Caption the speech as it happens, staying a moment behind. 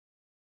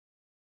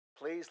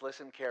Please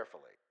listen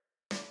carefully.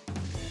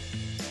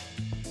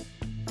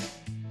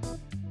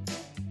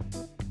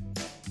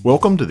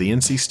 Welcome to the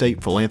NC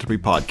State Philanthropy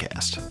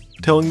Podcast,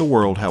 telling the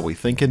world how we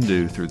think and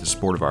do through the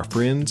support of our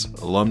friends,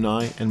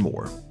 alumni, and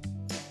more.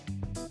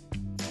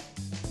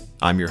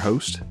 I'm your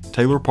host,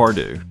 Taylor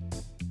Pardue.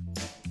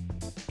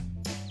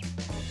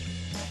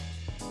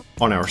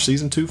 On our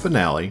Season 2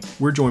 finale,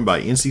 we're joined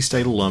by NC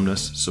State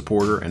alumnus,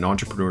 supporter, and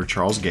entrepreneur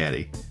Charles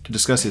Gaddy to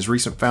discuss his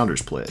recent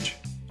Founders Pledge,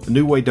 a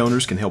new way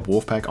donors can help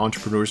Wolfpack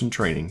entrepreneurs in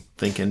training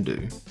think and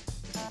do.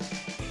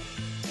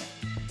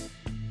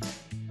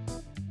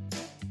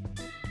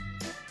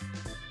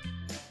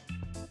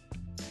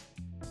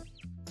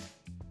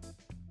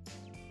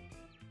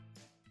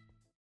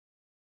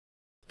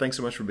 Thanks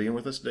so much for being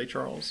with us today,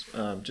 Charles.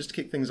 Just to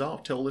kick things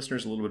off, tell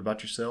listeners a little bit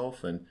about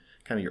yourself and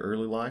kind of your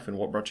early life and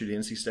what brought you to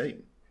NC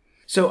State.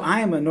 So I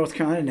am a North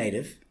Carolina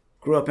native.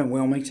 Grew up in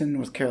Wilmington,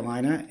 North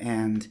Carolina,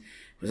 and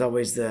was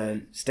always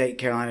the State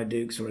Carolina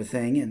Duke sort of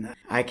thing. And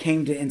I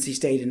came to NC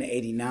State in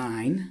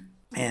 '89,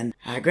 and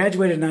I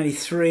graduated in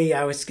 '93.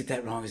 I always get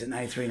that wrong. Is it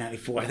 '93,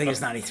 '94? I think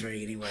it's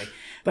 '93 anyway.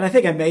 But I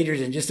think I majored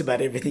in just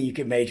about everything you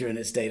could major in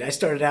at State. I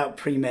started out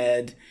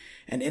pre-med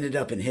and ended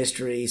up in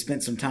history,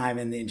 spent some time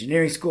in the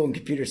engineering school and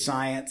computer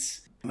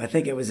science. I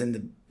think it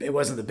wasn't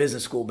the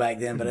business school back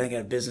then, but I think I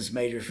had a business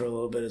major for a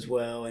little bit as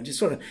well, and just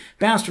sort of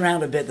bounced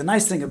around a bit. The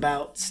nice thing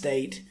about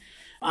State,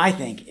 I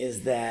think,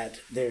 is that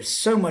there's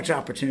so much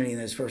opportunity in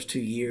those first 2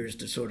 years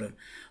to sort of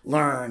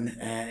learn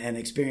and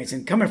experience.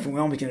 And coming from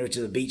Wilmington, which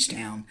is a beach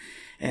town,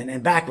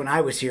 and back when I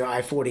was here,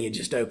 I-40 had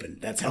just opened.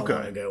 That's how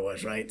long ago it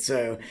was, right?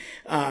 So,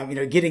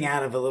 getting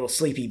out of a little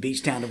sleepy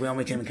beach town of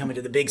Wilmington and coming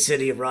to the big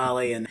city of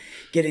Raleigh and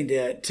getting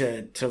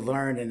to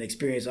learn and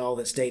experience all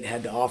that State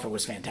had to offer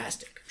was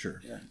fantastic. Sure.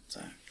 Yeah.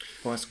 So.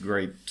 Well, that's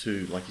great,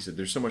 too. Like you said,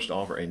 there's so much to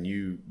offer, and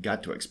you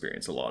got to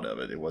experience a lot of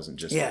it. It wasn't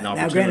just an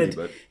opportunity. Now, granted,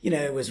 but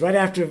it was right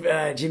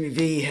after Jimmy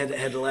V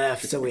had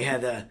left, so we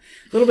had a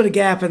little bit of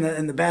gap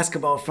in the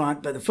basketball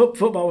front, but the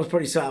football was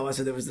pretty solid,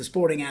 so there was the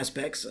sporting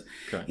aspects,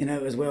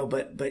 as well.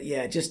 But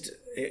yeah,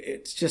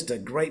 it's just a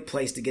great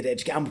place to get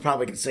educated. I'm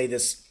probably going to say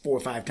this 4 or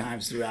 5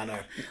 times throughout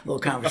our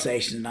little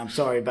conversation, and I'm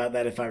sorry about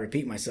that if I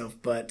repeat myself,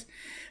 but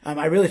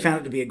I really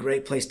found it to be a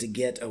great place to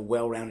get a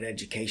well-rounded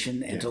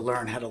education and to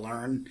learn how to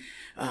learn.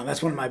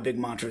 That's one of my big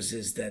mantras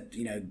is that,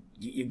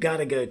 you've got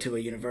to go to a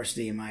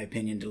university, in my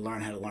opinion, to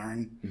learn how to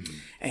learn. Mm-hmm.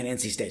 And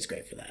NC State's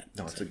great for that.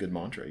 No, it's a good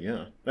mantra,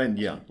 yeah. And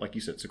yeah, like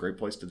you said, it's a great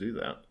place to do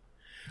that.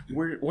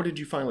 What did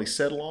you finally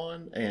settle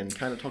on, and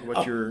kind of talk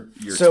about your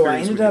experience So I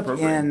ended with your up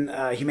program?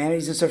 in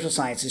Humanities and Social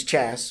Sciences,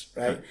 CHAS,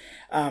 right,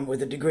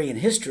 with a degree in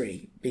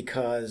history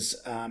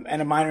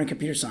and a minor in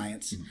computer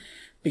science. Mm-hmm.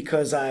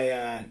 Because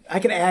I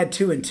could add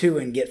 2 and 2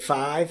 and get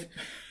 5,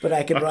 but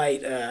I could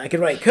write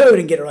code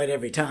and get it right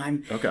every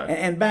time. Okay.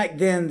 And back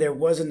then there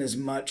wasn't as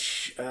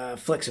much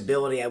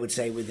flexibility, I would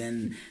say,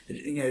 within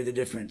the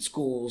different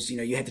schools.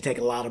 You had to take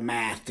a lot of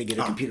math to get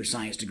a computer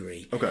science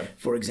degree. Okay.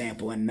 For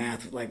example, and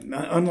math,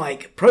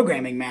 unlike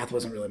programming, math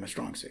wasn't really my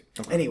strong suit.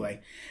 Okay.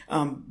 Anyway,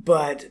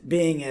 but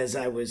being as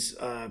I was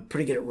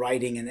pretty good at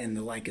writing and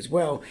the like as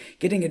well,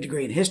 getting a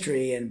degree in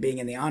history and being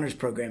in the honors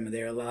program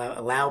there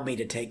allowed me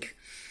to take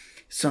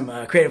some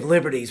creative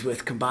liberties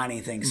with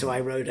combining things. So I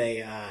wrote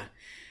a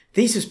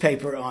thesis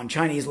paper on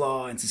Chinese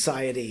law and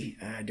society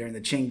during the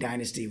Qing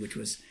Dynasty, which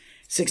was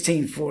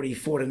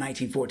 1644 to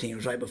 1914. It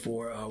was right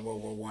before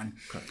World War I.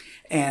 Okay.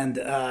 And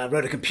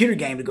wrote a computer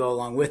game to go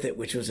along with it,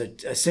 which was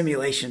a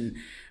simulation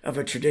of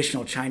a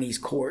traditional Chinese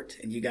court.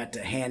 And you got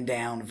to hand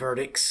down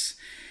verdicts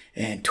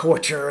and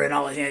torture and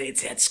all that.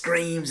 It had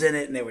screams in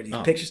it, and there were these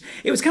pictures.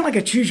 It was kind of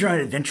like a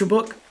choose-your-own-adventure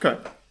book.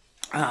 Okay.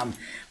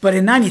 But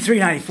in 93,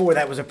 94,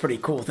 that was a pretty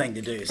cool thing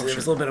to do. So there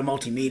was a little bit of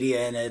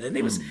multimedia in it, and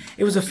it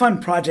was a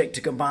fun project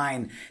to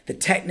combine the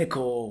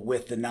technical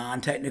with the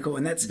non-technical.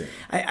 And that's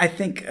I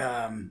think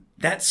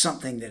that's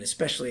something that,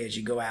 especially as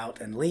you go out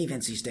and leave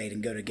NC State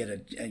and go to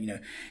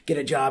get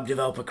a job,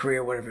 develop a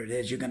career, whatever it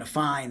is, you're going to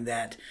find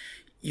that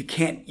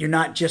you're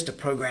not just a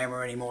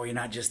programmer anymore. You're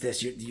not just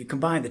this. You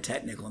combine the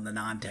technical and the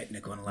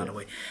non-technical in a lot of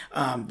ways.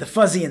 The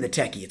Fuzzy and the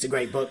Techie. It's a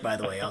great book, by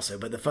the way, also.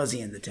 But the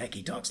Fuzzy and the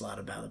Techie talks a lot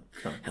about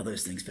how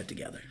those things fit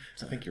together.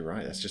 So. I think you're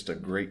right. That's just a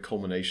great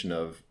culmination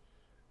of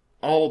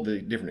all the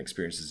different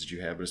experiences that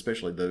you have, but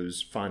especially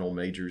those final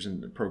majors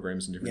and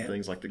programs and different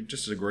things. Like,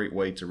 just a great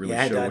way to really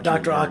show what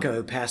Dr. Akko,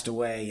 who passed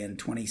away in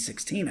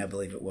 2016, I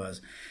believe it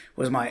was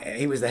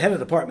he was the head of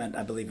the department,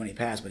 I believe, when he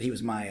passed, but he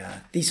was my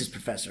thesis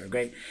professor.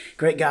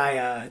 Great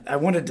guy. I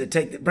wanted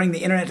to bring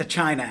the internet to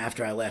China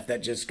after I left.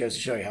 That just goes to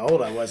show you how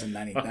old I was in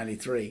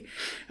 93.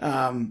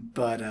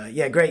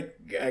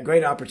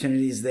 Great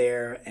opportunities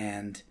there.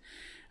 And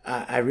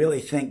I really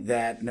think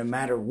that no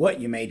matter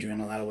what you major in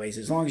a lot of ways,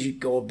 as long as you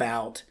go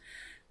about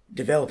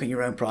developing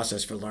your own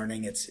process for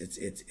learning, it's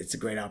a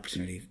great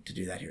opportunity to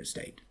do that here at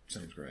State.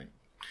 Sounds great.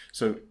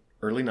 So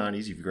early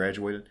 90s, you've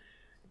graduated.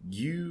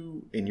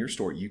 You, in your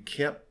story, you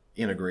kept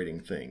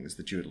integrating things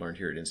that you had learned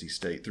here at NC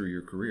State through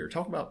your career.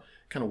 Talk about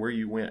kind of where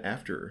you went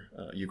after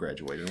you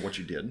graduated and what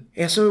you did.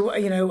 Yeah, so,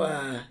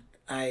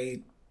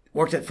 I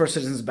Worked at First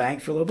Citizens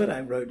Bank for a little bit.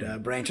 I wrote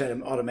branch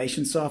item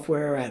automation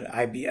software. I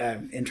had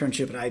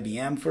internship at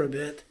IBM for a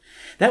bit.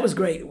 That was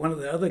great. One of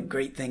the other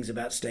great things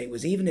about State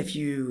was even if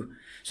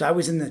so I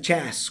was in the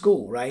CHAS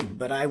school, right?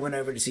 But I went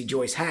over to see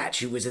Joyce Hatch,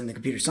 who was in the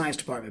computer science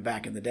department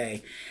back in the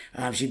day.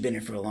 She'd been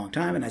here for a long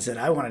time. And I said,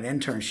 I want an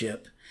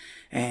internship.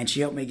 And she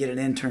helped me get an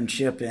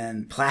internship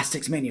in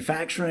plastics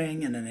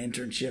manufacturing and an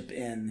internship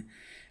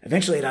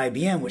eventually at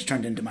IBM, which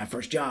turned into my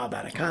first job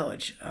out of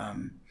college.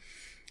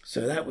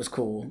 So that was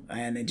cool.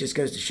 And it just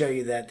goes to show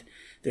you that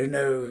there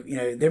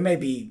may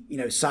be,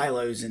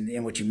 silos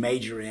in what you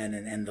major in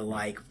and the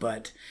like,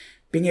 but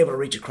being able to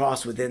reach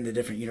across within the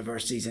different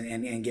universities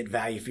and get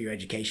value for your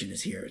education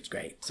is here. It's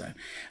great. So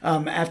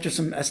after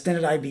a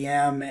stint at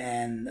IBM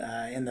and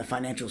in the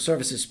financial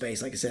services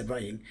space, like I said,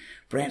 writing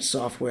branch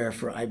software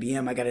for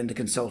IBM, I got into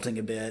consulting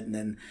a bit and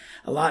then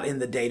a lot in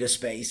the data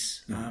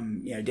space,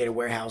 data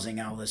warehousing,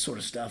 all this sort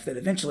of stuff that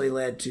eventually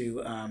led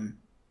to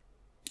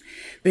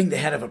being the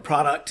head of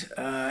product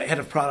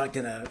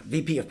and a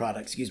VP of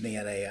product,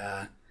 at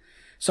a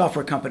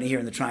software company here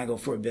in the Triangle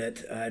for a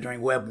bit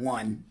during Web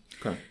 1.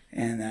 Okay.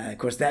 And of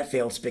course that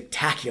failed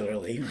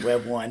spectacularly.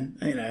 Web 1,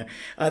 there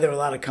were a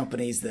lot of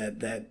companies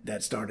that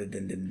started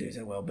and didn't do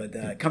so well.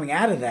 But coming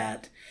out of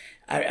that,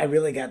 I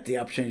really got the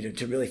opportunity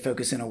to really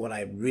focus in on what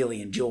I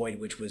really enjoyed,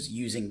 which was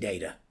using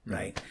data.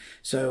 Right.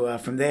 So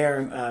from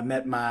there,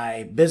 met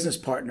my business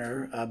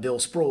partner, Bill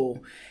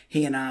Sproul.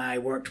 He and I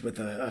worked with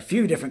a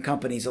few different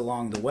companies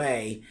along the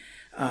way.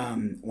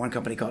 One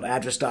company called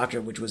Address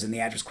Doctor, which was in the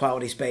address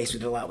quality space. We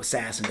did a lot with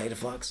SAS and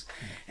Dataflux.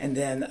 And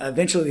then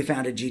eventually we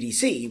founded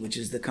GDC, which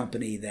is the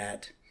company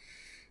that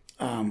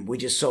we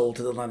just sold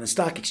to the London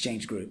Stock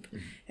Exchange Group.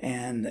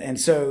 And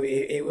so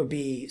it would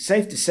be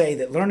safe to say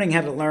that learning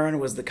how to learn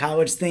was the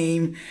college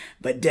theme,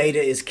 but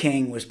data is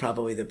king was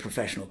probably the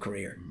professional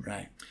career,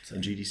 right? So,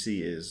 and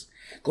GDC is?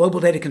 Global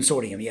Data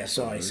Consortium, yes,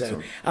 sorry.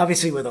 So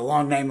obviously with a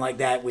long name like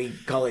that, we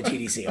call it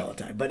GDC all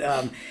the time. But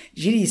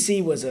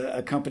GDC was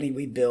a company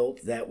we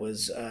built that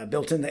was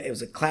it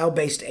was a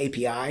cloud-based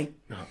API.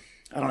 Uh-huh.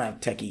 I don't have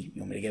techie.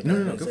 You want me to get that?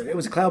 No. It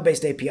was a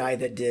cloud-based API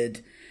that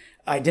did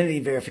identity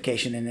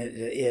verification, and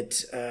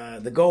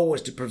the goal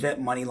was to prevent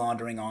money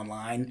laundering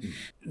online. Mm.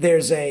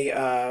 There's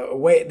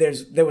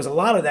there was a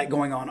lot of that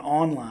going on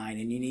online,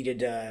 and you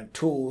needed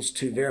tools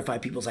to verify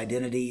people's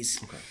identities.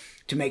 Okay.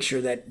 To make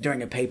sure that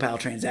during a PayPal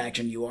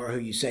transaction, you are who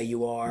you say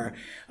you are,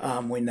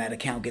 when that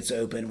account gets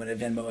open, when a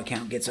Venmo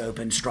account gets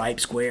open, Stripe,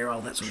 Square,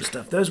 all that sort of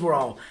stuff. Those were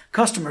all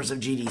customers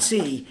of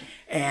GDC,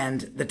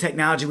 and the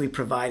technology we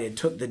provided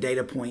took the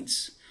data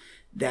points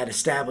that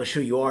establish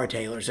who you are,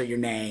 Taylor, so your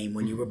name,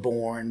 when you were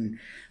born,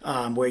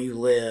 where you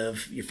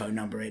live, your phone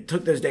number. It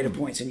took those data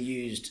points and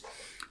used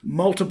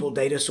multiple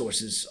data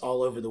sources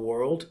all over the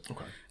world.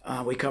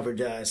 Okay. We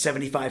covered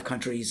 75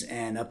 countries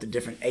and up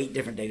to 8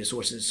 different data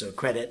sources, so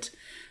credit,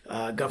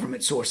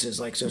 government sources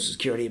like Social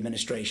Security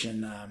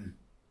Administration,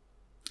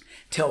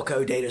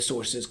 telco data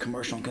sources,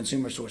 commercial and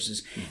consumer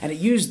sources. And it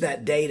used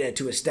that data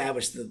to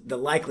establish the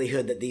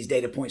likelihood that these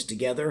data points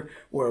together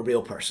were a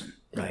real person,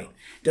 right?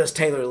 Yeah. Does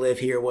Taylor live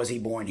here? Was he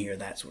born here?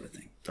 That sort of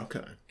thing.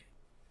 Okay.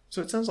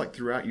 So it sounds like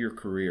throughout your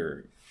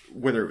career,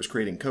 whether it was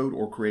creating code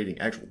or creating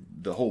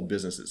the whole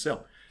business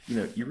itself,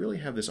 you really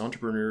have this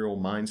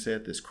entrepreneurial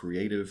mindset, this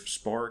creative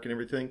spark and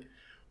everything.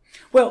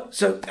 Well,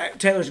 so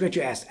Taylor, it's great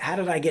you asked. How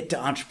did I get to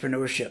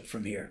entrepreneurship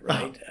from here,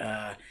 right?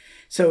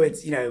 So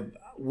it's,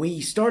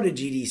 we started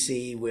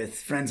GDC with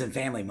friends and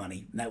family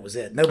money. And that was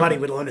it. Nobody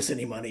would loan us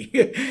any money.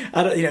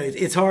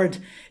 It's hard.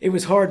 It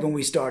was hard when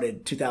we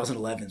started,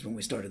 2011 is when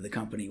we started the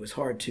company. It was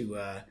hard to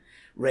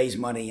raise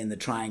money in the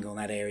Triangle in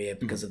that area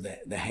because of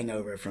the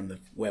hangover from the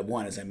Web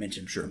 1, as I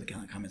mentioned in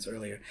the comments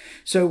earlier.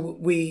 So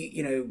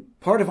we,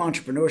 part of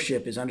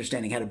entrepreneurship is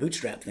understanding how to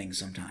bootstrap things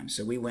sometimes.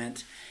 So we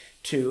went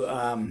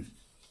to,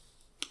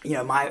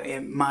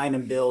 mine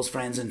and Bill's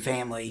friends and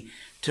family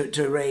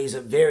to raise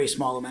a very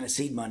small amount of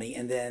seed money.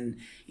 And then,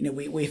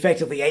 we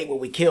effectively ate what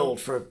we killed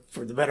for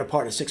the better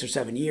part of 6 or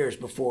 7 years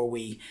before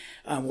we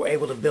were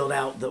able to build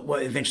out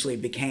what eventually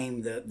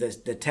became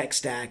the tech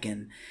stack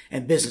and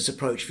business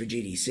approach for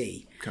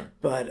GDC. Okay.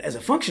 But as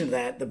a function of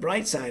that, the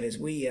bright side is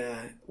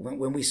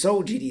when we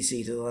sold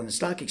GDC to the London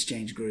Stock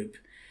Exchange Group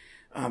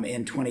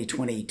in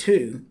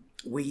 2022,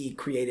 we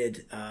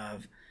created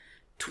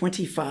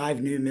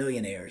 25 new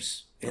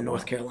millionaires in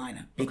North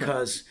Carolina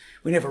because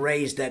we never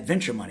raised that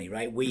venture money,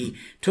 right? We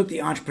took the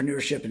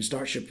entrepreneurship and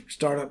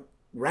startup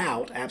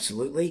route,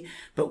 absolutely,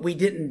 but we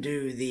didn't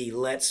do the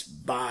let's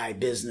buy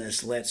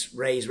business, let's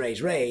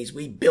raise.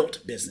 We built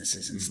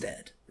businesses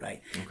instead,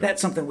 right? Okay.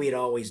 That's something we had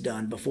always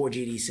done before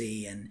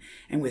GDC,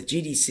 and with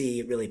GDC,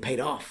 it really paid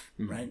off,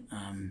 right?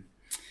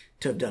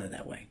 To have done it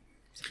that way.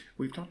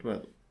 We've talked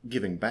about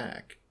giving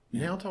back.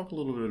 Now talk a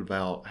little bit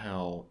about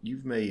how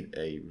you've made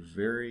a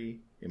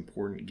very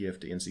important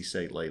gift to NC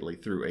State lately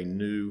through a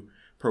new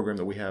program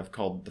that we have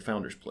called the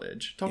Founders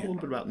Pledge. Talk a little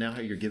bit about now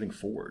how you're giving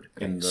forward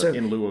in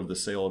lieu of the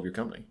sale of your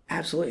company.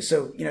 Absolutely.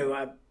 So,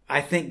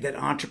 I think that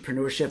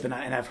entrepreneurship, and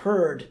I've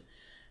heard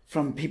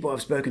from people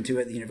I've spoken to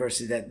at the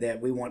university that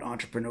we want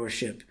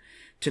entrepreneurship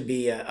to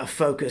be a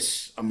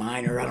focus, a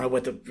minor, I don't know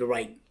what the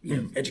right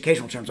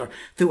educational terms are,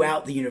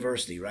 throughout the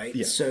university, right?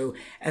 Yeah. So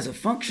as a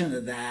function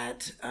of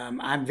that,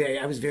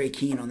 I was very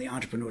keen on the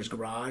Entrepreneur's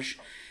Garage.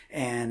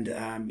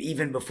 And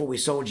even before we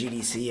sold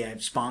GDC, I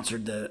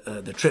sponsored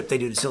the trip they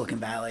do to Silicon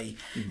Valley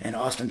and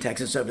Austin,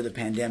 Texas over the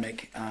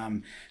pandemic,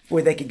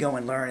 where they could go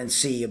and learn and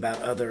see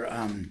about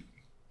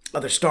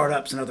other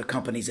startups and other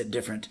companies at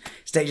different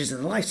stages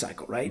in the life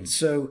cycle, right?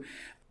 So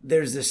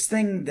there's this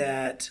thing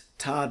that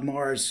Todd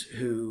Mars,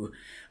 who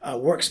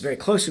works very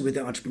closely with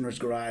the Entrepreneur's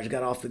Garage,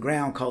 got off the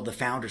ground called the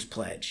Founders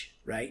Pledge,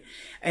 right?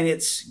 And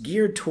it's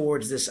geared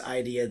towards this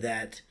idea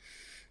that,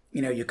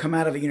 you come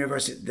out of the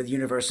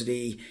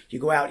university, you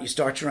go out, you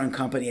start your own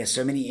company, as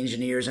so many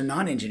engineers and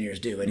non-engineers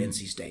do at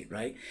NC State,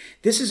 right?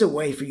 This is a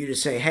way for you to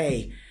say,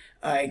 hey,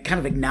 kind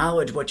of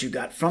acknowledge what you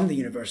got from the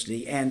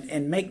university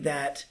and make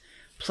that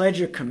pledge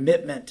your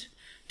commitment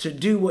to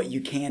do what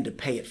you can to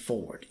pay it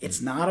forward.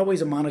 It's not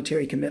always a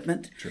monetary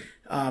commitment. Sure.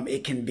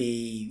 It can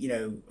be,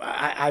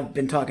 I've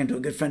been talking to a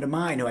good friend of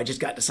mine who I just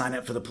got to sign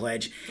up for the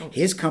pledge. Oh.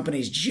 His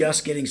company's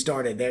just getting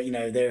started.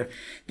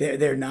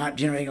 They're not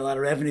generating a lot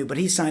of revenue, but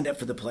he signed up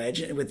for the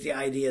pledge with the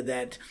idea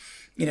that,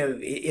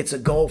 it's a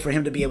goal for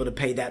him to be able to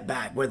pay that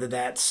back, whether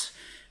that's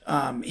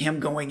him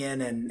going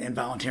in and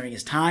volunteering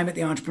his time at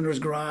the Entrepreneur's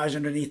Garage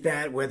underneath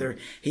that, whether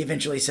he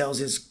eventually sells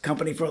his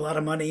company for a lot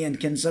of money and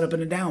can set up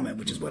an endowment,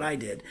 which is what I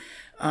did.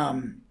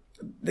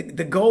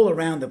 The goal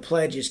around the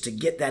pledge is to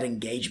get that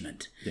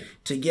engagement,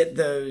 to get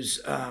those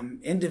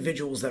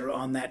individuals that are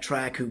on that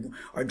track who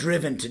are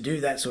driven to do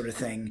that sort of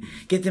thing,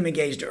 get them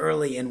engaged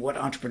early in what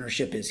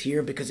entrepreneurship is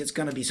here, because it's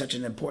going to be such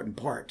an important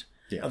part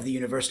of the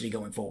university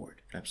going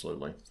forward.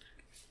 Absolutely.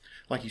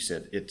 Like you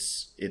said,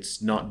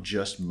 it's not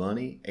just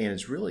money, and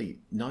it's really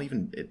not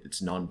even, it's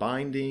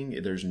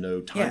non-binding. There's no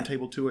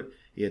timetable to it.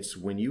 It's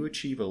when you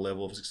achieve a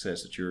level of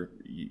success that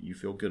you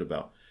feel good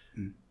about,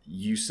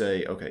 you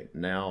say, okay,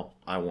 now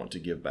I want to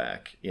give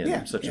back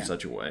in such and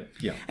such a way.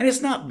 Yeah. And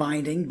it's not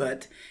binding,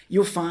 but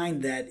you'll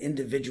find that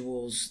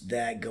individuals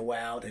that go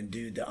out and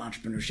do the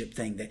entrepreneurship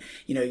thing, that,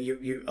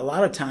 you a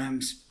lot of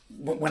times,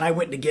 when I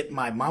went to get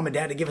my mom and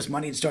dad to give us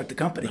money to start the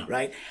company,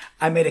 right,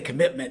 I made a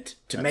commitment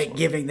to make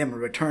giving them a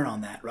return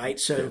on that, right?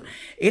 So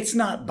it's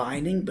not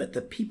binding, but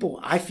the people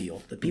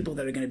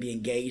that are going to be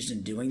engaged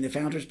in doing the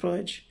Founders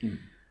Pledge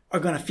are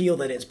going to feel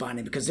that it's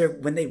binding, because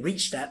when they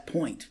reach that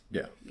point,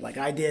 like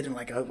I did and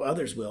like I hope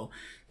others will,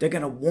 they're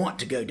going to want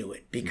to go do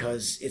it,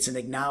 because it's an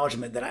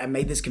acknowledgement that I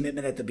made this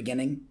commitment at the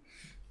beginning,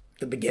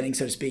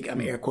 so to speak.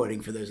 I'm air quoting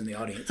for those in the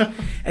audience,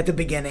 at the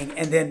beginning.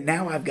 And then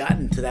now I've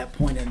gotten to that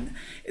point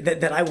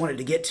that I wanted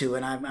to get to,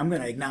 and I'm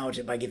going to acknowledge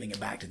it by giving it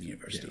back to the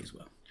university as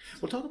well.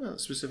 Well, talk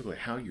about specifically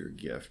how your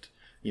gift,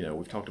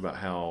 we've talked about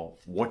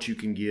what you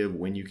can give,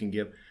 when you can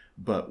give,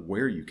 but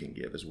where you can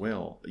give as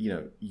well.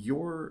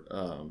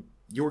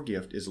 Your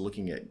gift is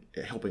looking at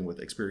helping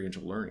with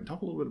experiential learning.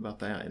 Talk a little bit about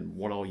that and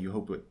what all you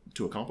hope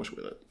to accomplish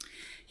with it.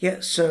 Yeah,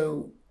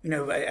 so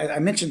I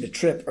mentioned the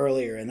trip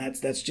earlier, and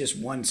that's just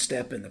one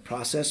step in the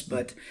process.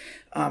 But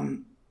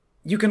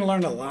you can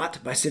learn a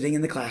lot by sitting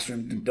in the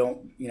classroom.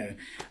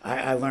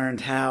 I learned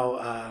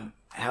how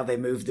they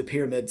moved the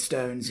pyramid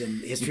stones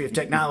in the history of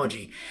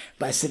technology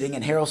by sitting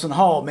in Harrelson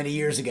Hall many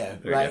years ago,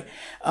 right?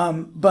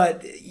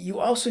 But you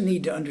also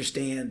need to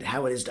understand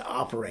how it is to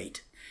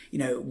operate,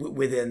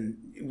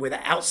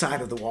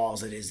 outside of the walls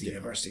that is the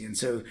university. And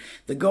so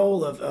the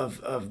goal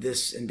of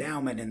this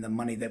endowment and the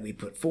money that we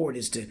put forward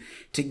is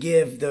to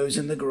give those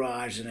in the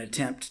garage an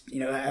attempt,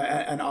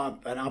 an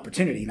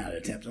opportunity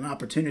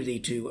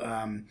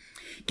to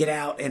get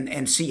out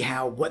and see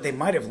how what they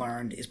might have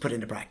learned is put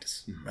into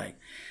practice, right?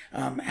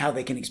 How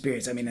they can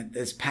experience. I mean,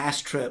 this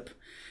past trip,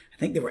 I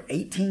think there were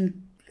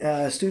 18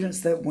 students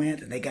that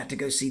went, and they got to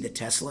go see the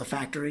Tesla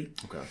factory.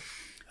 Okay.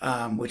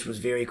 Which was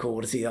very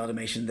cool to see the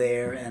automation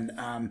there.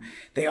 And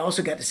they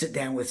also got to sit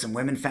down with some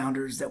women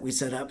founders that we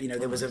set up.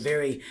 There was a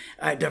very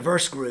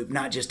diverse group,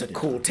 not just a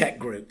cool tech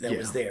group that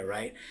was there,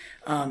 right?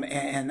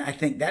 And I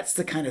think that's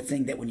the kind of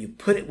thing that when you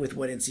put it with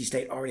what NC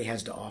State already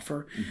has to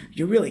offer,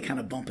 you're really kind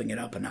of bumping it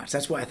up a notch.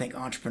 That's why I think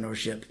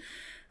entrepreneurship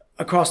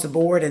across the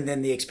board, and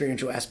then the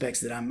experiential aspects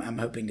that I'm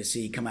hoping to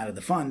see come out of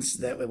the funds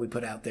that we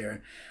put out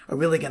there, are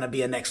really going to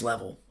be a next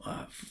level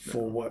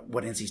for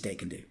what NC State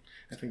can do.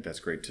 I think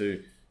that's great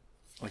too.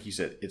 Like you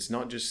said, it's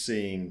not just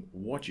seeing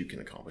what you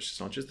can accomplish. It's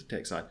not just the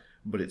tech side,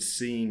 but it's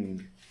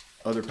seeing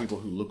other people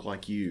who look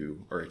like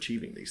you are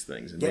achieving these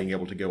things, and being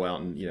able to go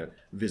out and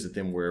visit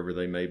them wherever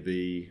they may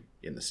be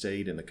in the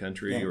state, in the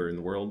country, or in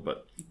the world.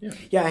 But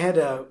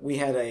we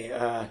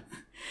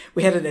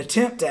had an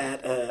attempt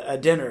at a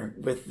dinner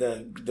with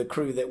the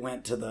crew that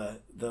went to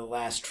the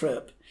last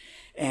trip.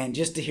 And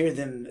just to hear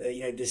them,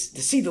 to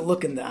see the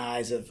look in the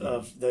eyes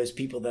of those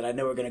people that I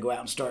know are going to go out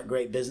and start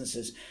great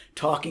businesses,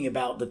 talking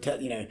about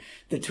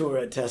the tour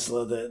at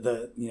Tesla,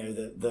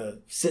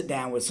 the sit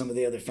down with some of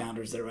the other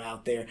founders that are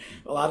out there.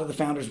 A lot of the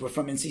founders were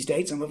from NC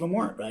State, some of them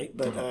weren't, right?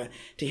 But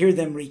to hear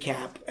them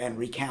recap and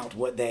recount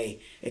what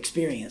they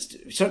experienced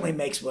certainly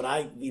makes what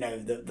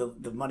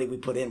the money we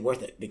put in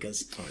worth it,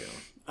 because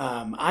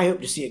I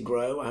hope to see it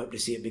grow. I hope to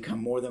see it become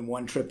more than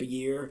one trip a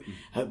year.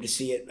 I hope to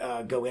see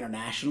it go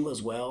international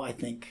as well. I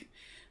think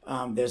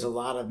there's a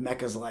lot of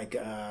meccas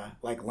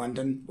like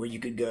London where you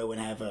could go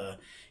and have a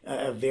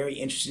very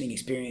interesting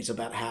experience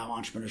about how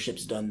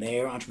entrepreneurship's done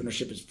there.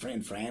 Entrepreneurship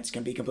in France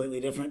can be completely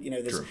different.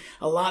 There's True.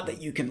 a lot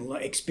that you can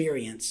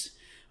experience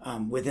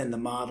within the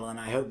model, and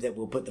I hope that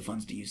we'll put the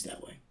funds to use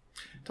that way.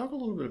 Talk a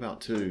little bit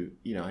about, too,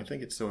 I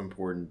think it's so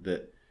important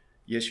that,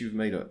 yes, you've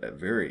made a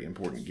very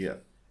important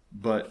gift,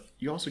 but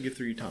you also give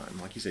through your time.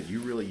 Like you said,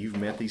 you've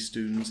met these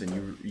students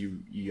and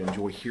you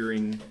enjoy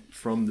hearing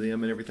from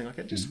them and everything like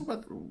that. Just talk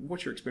about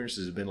what your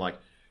experiences have been like,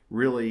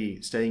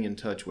 really staying in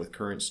touch with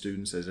current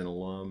students as an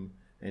alum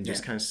and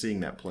just kind of seeing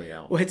that play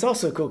out. Well, it's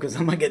also cool because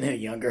I'm not getting any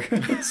younger.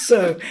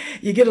 So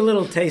you get a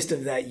little taste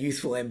of that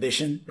youthful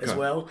ambition as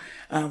well,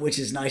 which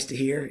is nice to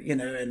hear,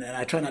 and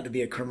I try not to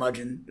be a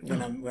curmudgeon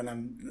when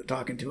I'm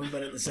talking to them,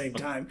 but at the same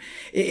time,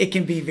 it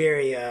can be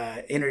very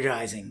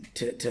energizing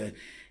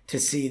to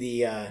see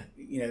the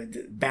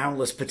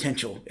boundless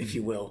potential, if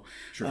you will,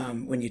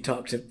 when you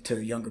talk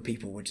to younger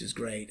people, which is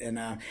great. And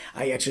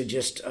I actually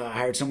just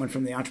hired someone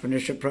from the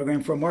entrepreneurship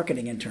program for a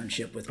marketing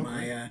internship with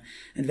my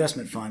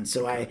investment fund.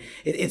 So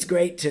it's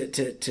great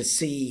to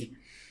see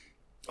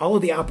all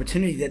of the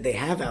opportunity that they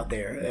have out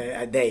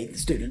there, the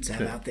students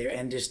have out there,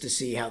 and just to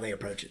see how they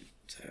approach it.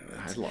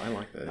 So I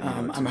like that.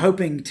 I'm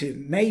hoping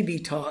to maybe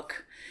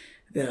talk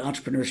the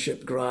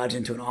entrepreneurship garage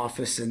into an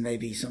office and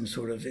maybe some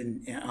sort of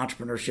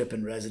entrepreneurship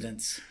in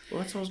residence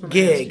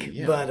gig.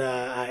 Yeah. But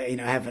I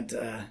haven't.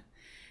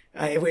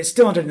 It's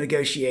still under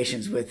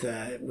negotiations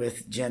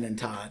with Jen and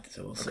Todd,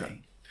 so we'll see.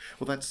 Okay.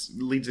 Well, that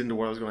leads into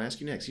what I was going to ask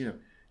you next.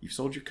 You've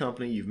sold your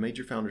company, you've made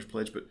your founder's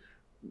pledge, but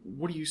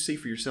what do you see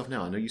for yourself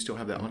now? I know you still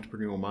have that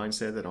entrepreneurial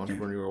mindset, that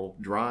entrepreneurial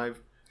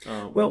drive.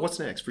 Well, what's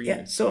next for you?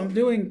 Yeah, so I'm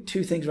doing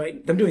 2 things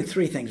I'm doing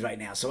 3 things right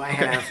now. So I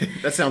have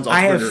that sounds entrepreneurial.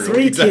 I have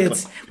 3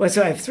 kids. Well,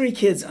 so I have 3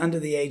 kids under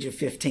the age of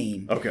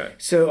 15. Okay.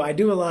 So I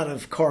do a lot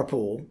of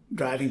carpool,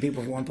 driving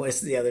people from one place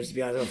to the other. To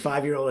be honest, a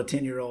 5-year-old, a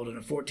 10-year-old, and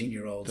a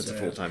 14-year-old. That's a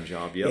full-time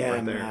job. Yep,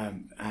 right there.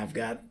 I've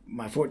got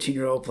my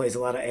 14-year-old plays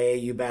a lot of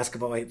AAU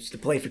basketball. He hopes to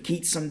play for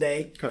Keats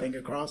someday. Okay.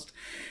 Finger crossed.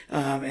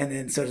 And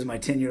then so does my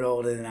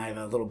 10-year-old, and then I have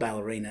a little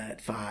ballerina at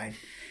 5.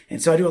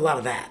 And so I do a lot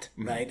of that,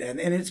 right? And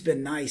it's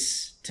been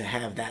nice to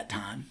have that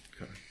time.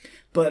 Okay.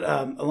 But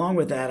along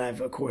with that, I've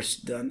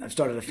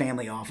started a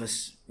family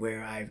office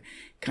where I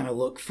kind of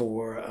look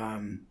for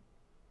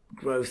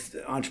growth,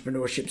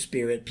 entrepreneurship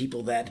spirit,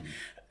 people that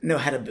know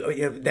how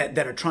to,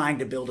 that are trying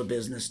to build a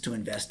business to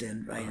invest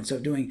in, right? And so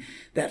doing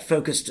that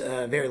focused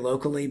very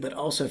locally, but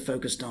also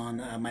focused on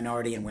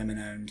minority and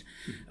women-owned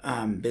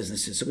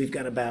businesses. So we've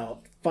got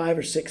about 5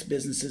 or 6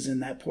 businesses in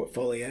that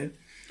portfolio.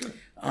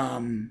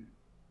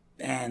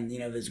 And,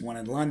 there's one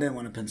in London,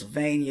 one in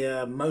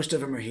Pennsylvania. Most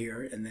of them are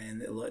here, and then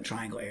the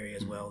Triangle area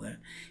as well. The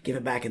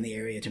giving back in the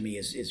area to me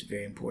is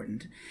very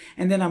important.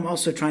 And then I'm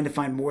also trying to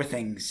find more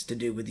things to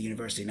do with the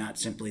university, not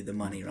simply the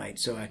money, right?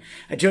 So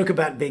I joke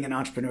about being an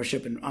entrepreneur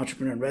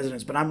in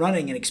residence, but I'm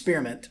running an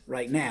experiment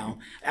right now.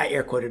 I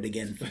air quoted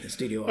again for the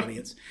studio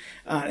audience.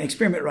 An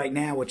experiment right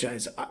now, which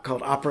is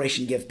called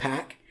Operation Give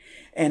Back.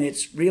 And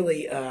it's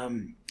really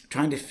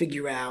trying to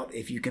figure out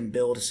if you can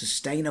build a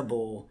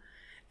sustainable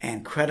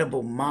and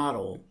credible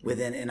model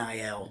within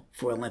NIL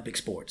for Olympic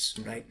sports,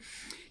 right?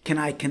 Can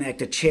I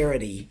connect a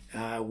charity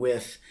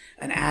with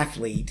an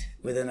athlete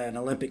within an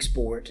Olympic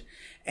sport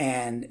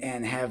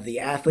and have the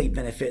athlete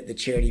benefit, the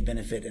charity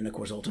benefit, and of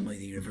course ultimately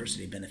the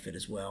university benefit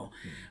as well?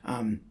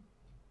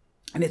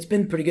 And it's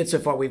been pretty good so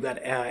far. We've got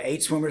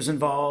 8 swimmers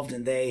involved,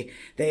 and they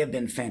have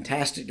been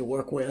fantastic to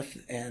work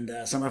with. And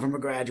some of them are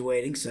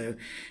graduating, so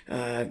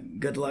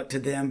good luck to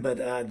them. But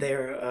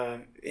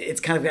it's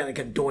kind of got like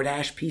a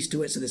DoorDash piece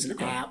to it. So there's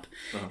an app,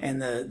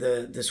 and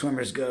the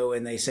swimmers go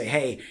and they say,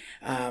 "Hey,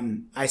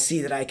 I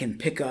see that I can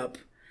pick up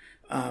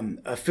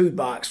a food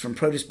box from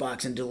Produce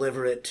Box and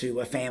deliver it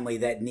to a family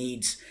that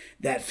needs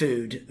that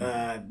food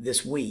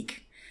this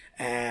week."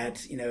 At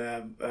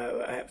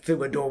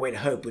through a Doorway to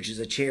Hope, which is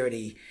a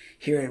charity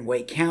here in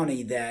Wake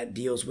County that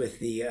deals with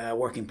the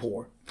working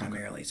poor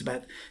primarily. It's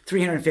about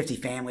 350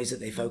 families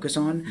that they focus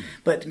on.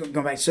 But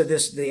going back, so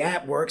the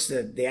app works.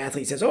 The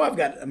athlete says, "Oh, I've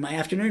got my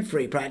afternoon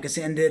free. Practice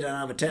ended. I don't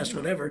have a test,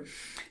 whatever."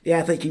 The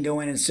athlete can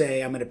go in and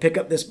say, "I'm going to pick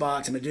up this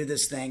box. I'm going to do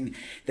this thing."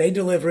 They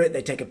deliver it.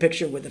 They take a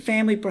picture with the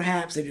family,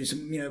 perhaps. They do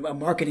some, a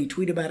marketing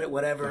tweet about it,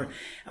 whatever.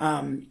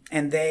 And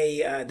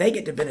they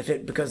get to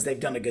benefit because they've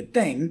done a good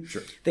thing.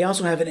 Sure. They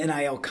also have an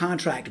NIL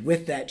contract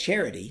with that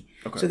charity.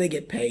 Okay. So they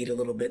get paid a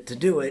little bit to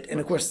do it. And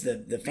of course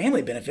the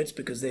family benefits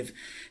because they've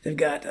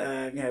got,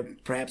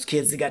 perhaps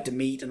kids that got to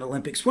meet an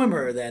Olympic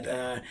swimmer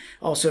that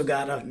also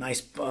got a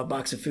nice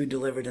box of food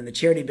delivered, and the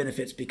charity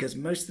benefits because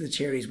most of the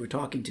charities we're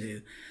talking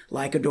to,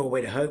 like a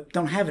Doorway to Hope,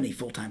 don't have any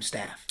full-time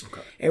staff.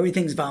 Okay.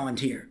 Everything's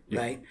volunteer,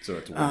 right? So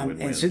it's a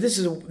win-win. And so this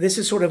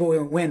is sort of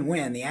a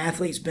win-win. The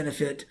athletes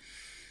benefit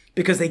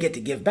because they get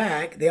to give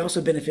back. They also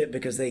benefit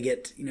because they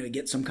get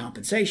some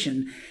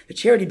compensation. The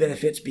charity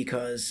benefits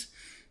because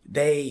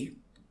they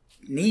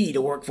need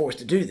a workforce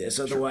to do this.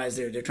 Otherwise,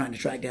 they're trying to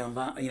track down,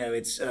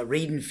 it's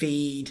read and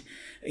feed.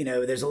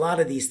 There's a lot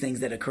of these things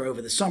that occur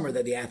over the summer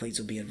that the athletes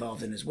will be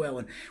involved in as well.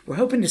 And we're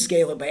hoping to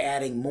scale it by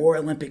adding more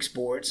Olympic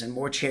sports and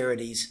more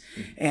charities.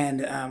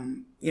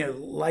 And,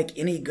 like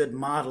any good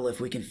model, if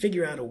we can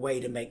figure out a way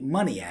to make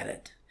money at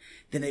it,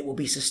 then it will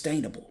be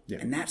sustainable. Yeah.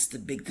 And that's the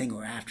big thing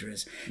we're after,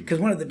 is because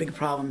one of the big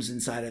problems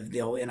inside of the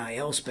whole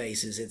NIL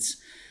space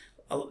is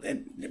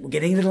and we're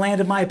getting into the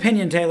land of my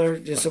opinion, Taylor,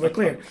 just so we're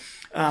clear.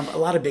 A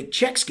lot of big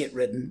checks get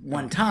written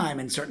one time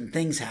and certain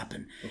things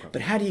happen. Okay.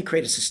 But how do you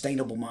create a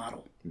sustainable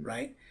model,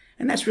 right?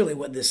 And that's really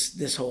what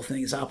this whole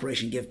thing, this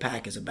Operation Give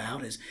Back, is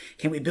about, is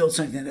can we build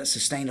something that's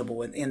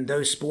sustainable in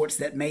those sports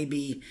that may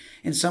be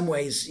in some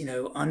ways,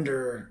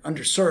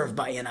 underserved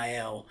by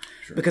NIL,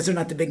 sure, because they're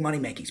not the big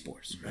money-making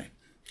sports, right?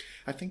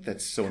 I think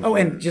that's so important. Oh,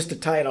 and just to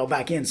tie it all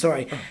back in,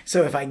 sorry.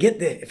 So if I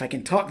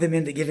can talk them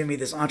into giving me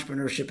this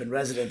entrepreneurship in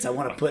residence, I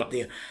want to put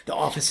the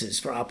offices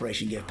for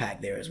Operation Give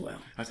Back there as well.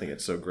 I think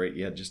it's so great,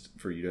 just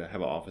for you to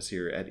have an office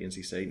here at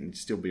NC State and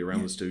still be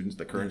around the students,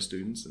 the current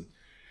students.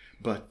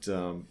 But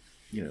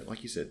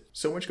like you said,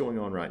 so much going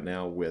on right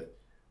now with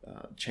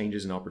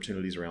changes and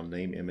opportunities around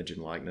name, image,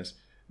 and likeness,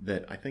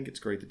 that I think it's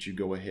great that you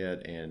go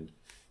ahead and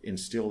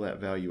instill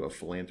that value of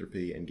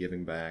philanthropy and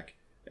giving back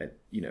at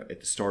the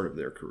start of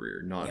their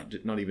career,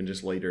 not even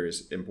just later,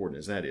 as important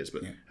as that is,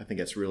 but I think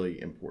that's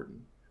really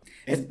important.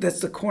 And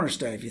that's the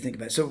cornerstone if you think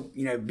about it. So,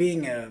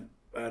 being an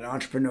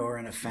entrepreneur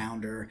and a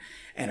founder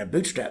and a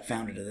bootstrap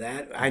founder to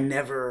that,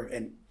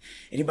 and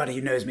anybody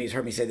who knows me has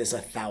heard me say this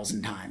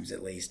 1,000 times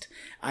at least,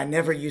 I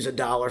never use a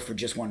dollar for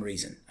just one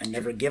reason. I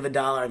never give a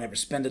dollar, I never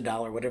spend a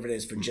dollar, whatever it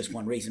is, for just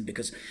one reason,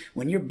 because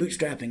when you're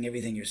bootstrapping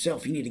everything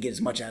yourself, you need to get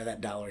as much out of that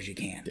dollar as you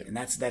can. And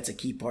that's a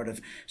key part of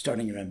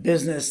starting your own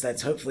business.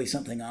 That's hopefully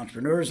something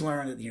entrepreneurs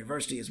learn at the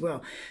university as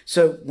well.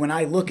 So when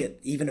I look at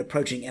even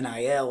approaching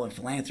NIL and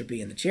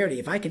philanthropy and the charity,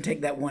 if I can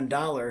take that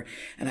 $1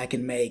 and I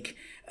can make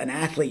an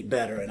athlete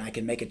better, and I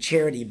can make a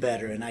charity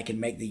better, and I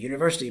can make the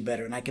university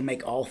better, and I can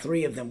make all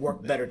three of them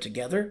work better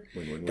together,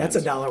 that's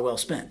a dollar well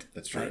spent.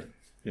 That's true. Right?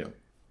 Yeah.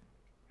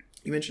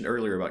 You mentioned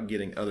earlier about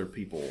getting other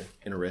people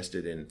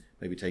interested in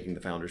maybe taking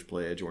the Founders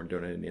Pledge or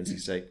donating to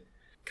NC State.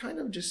 Kind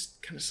of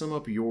sum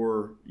up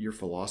your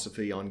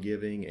philosophy on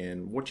giving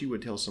and what you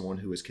would tell someone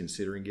who is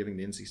considering giving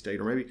to NC State,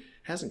 or maybe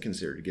hasn't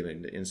considered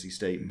giving to NC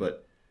State,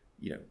 but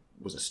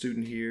was a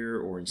student here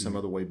or in some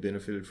other way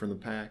benefited from the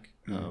PAC.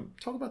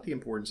 Talk about the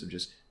importance of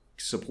just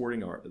supporting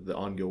the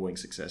ongoing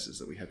successes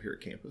that we have here at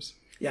campus.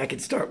 Yeah, I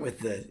could start with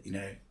the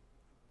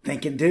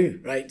think and do,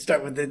 right?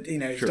 Start with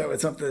Sure. Start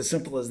with something as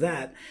simple as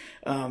that.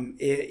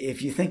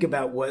 If you think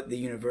about what the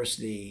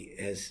university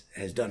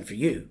has done for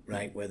you,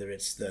 right? Whether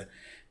it's the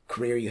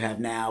career you have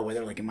now,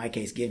 whether, like in my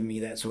case, giving me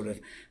that sort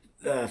of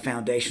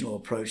foundational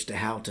approach to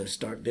how to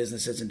start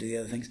businesses and do the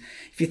other things.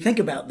 If you think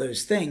about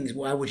those things,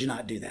 why would you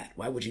not do that?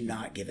 Why would you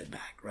not give it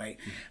back, right?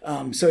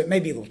 So it may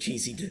be a little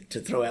cheesy to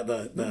throw out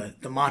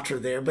the mantra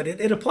there, but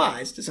it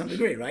applies to some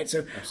degree, right?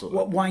 So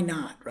why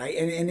not, right?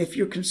 And if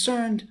you're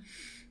concerned,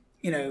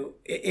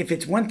 if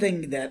it's one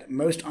thing that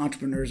most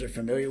entrepreneurs are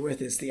familiar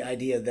with, is the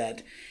idea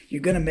that you're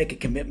going to make a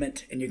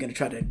commitment and you're going to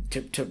try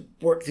to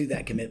work through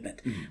that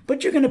commitment,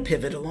 but you're going to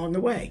pivot along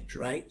the way,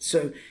 right?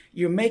 So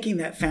you're making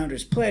that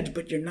founder's pledge,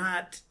 but you're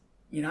not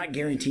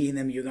guaranteeing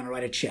them you're going to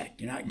write a check.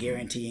 You're not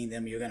guaranteeing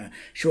them you're going to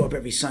show up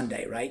every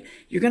Sunday, right?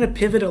 You're going to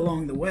pivot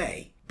along the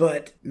way,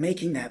 but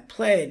making that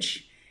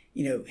pledge,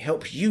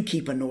 helps you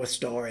keep a North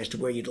Star as to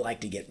where you'd like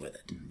to get with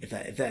it.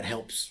 If that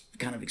helps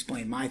kind of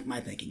explain my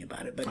thinking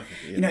about it. But,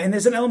 and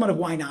there's an element of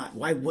why not?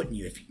 Why wouldn't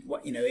you?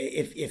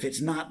 If it's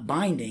not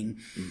binding,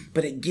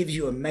 but it gives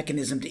you a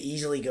mechanism to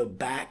easily go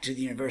back to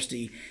the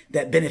university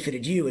that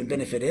benefited you and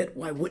benefit it,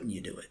 why wouldn't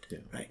you do it? Yeah.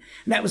 Right.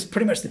 And that was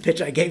pretty much the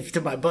pitch I gave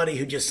to my buddy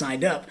who just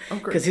signed up,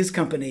 because his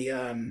company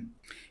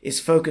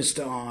is focused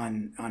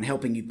on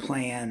helping you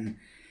plan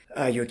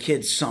your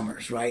kids'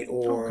 summers, right,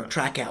 or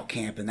track out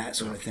camp and that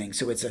sort of thing.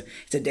 So it's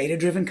a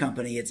data-driven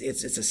company.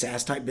 It's a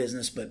SaaS type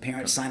business, but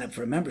parents sign up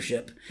for a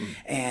membership,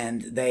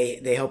 and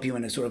they help you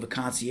in a sort of a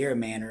concierge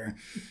manner.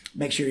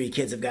 Make sure your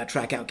kids have got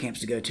track out camps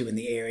to go to in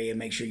the area.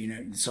 Make sure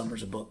the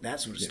summers are booked, that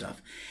sort of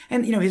stuff.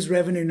 And his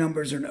revenue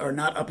numbers are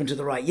not up and to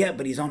the right yet,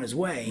 but he's on his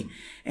way.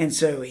 And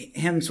so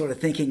him sort of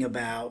thinking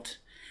about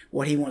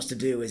what he wants to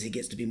do as he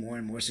gets to be more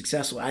and more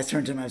successful, I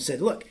turned to him and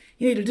said, look,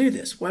 you need to do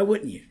this. Why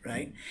wouldn't you,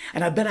 right?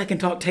 And I bet I can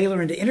talk Taylor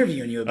into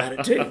interviewing you about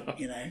it too,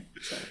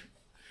 So.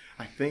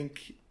 I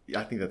think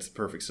that's the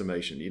perfect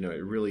summation. It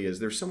really is.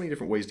 There's so many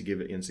different ways to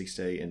give at NC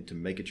State and to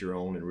make it your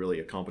own and really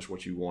accomplish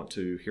what you want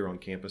to here on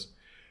campus.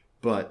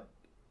 But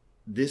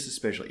this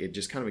especially, it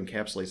just kind of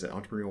encapsulates that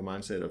entrepreneurial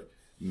mindset of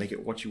make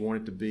it what you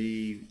want it to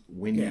be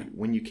when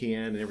you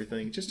can and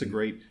everything. It's just a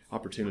great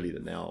opportunity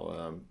that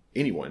now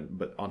anyone,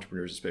 but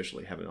entrepreneurs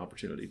especially, have an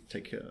opportunity to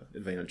take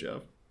advantage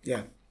of.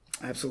 Yeah,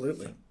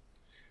 absolutely.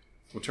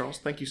 Well, Charles,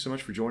 thank you so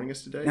much for joining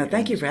us today. No,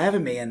 thank you for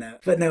having me.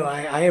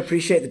 I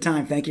appreciate the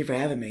time. Thank you for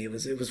having me. It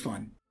was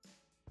fun.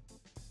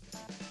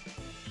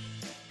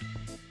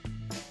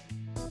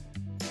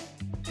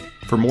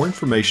 For more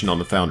information on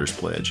the Founders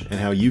Pledge and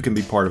how you can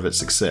be part of its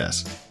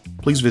success,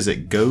 please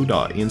visit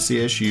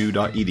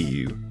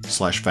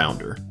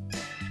go.ncsu.edu/founder.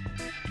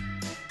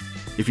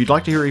 If you'd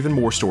like to hear even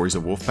more stories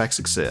of Wolfpack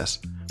success,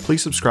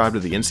 please subscribe to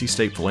the NC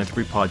State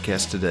Philanthropy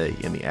Podcast today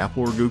in the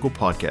Apple or Google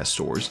podcast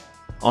stores,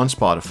 on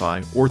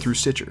Spotify, or through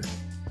Stitcher.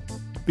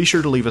 Be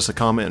sure to leave us a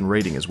comment and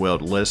rating as well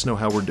to let us know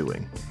how we're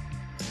doing.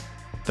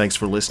 Thanks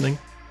for listening,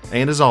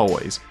 and as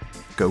always,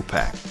 go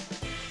Pack!